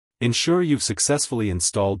Ensure you've successfully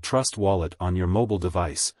installed Trust Wallet on your mobile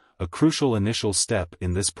device, a crucial initial step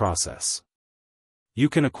in this process. You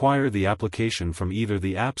can acquire the application from either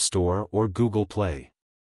the App Store or Google Play.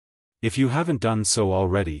 If you haven't done so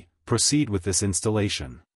already, proceed with this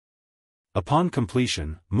installation. Upon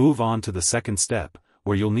completion, move on to the second step,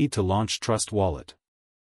 where you'll need to launch Trust Wallet.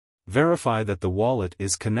 Verify that the wallet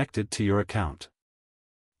is connected to your account.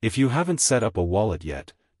 If you haven't set up a wallet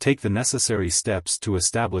yet, take the necessary steps to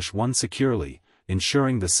establish one securely,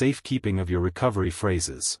 ensuring the safekeeping of your recovery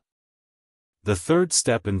phrases. The third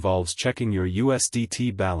step involves checking your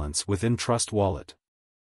USDT balance within Trust Wallet.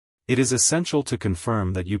 It is essential to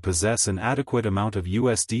confirm that you possess an adequate amount of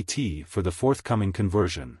USDT for the forthcoming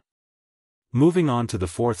conversion. Moving on to the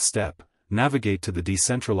fourth step, navigate to the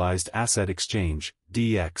Decentralized Asset Exchange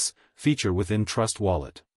 (DEX) feature within Trust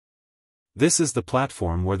Wallet. This is the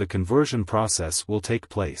platform where the conversion process will take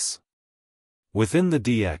place. Within the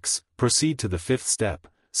DEX, proceed to the fifth step,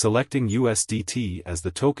 selecting USDT as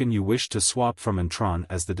the token you wish to swap from and Tron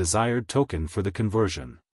as the desired token for the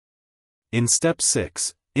conversion. In step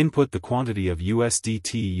 6, input the quantity of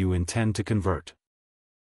USDT you intend to convert.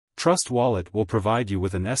 Trust Wallet will provide you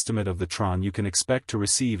with an estimate of the Tron you can expect to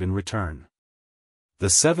receive in return. The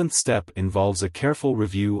seventh step involves a careful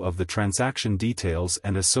review of the transaction details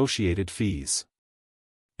and associated fees.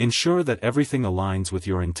 Ensure that everything aligns with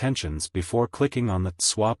your intentions before clicking on the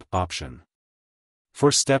Swap option.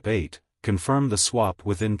 For step 8, confirm the swap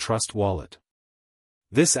within Trust Wallet.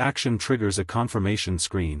 This action triggers a confirmation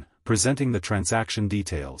screen, presenting the transaction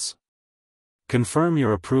details. Confirm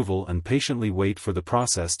your approval and patiently wait for the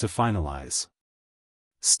process to finalize.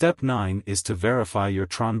 Step 9 is to verify your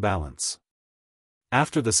Tron balance.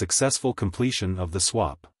 After the successful completion of the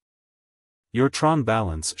swap, your Tron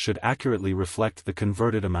balance should accurately reflect the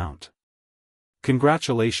converted amount.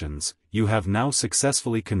 Congratulations, you have now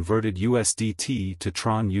successfully converted USDT to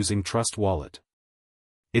Tron using Trust Wallet.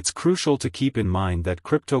 It's crucial to keep in mind that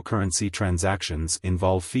cryptocurrency transactions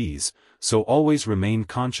involve fees, so always remain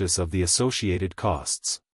conscious of the associated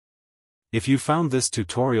costs. If you found this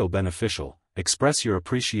tutorial beneficial, express your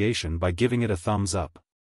appreciation by giving it a thumbs up.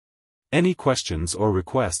 Any questions or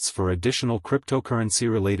requests for additional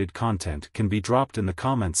cryptocurrency-related content can be dropped in the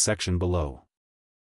comments section below.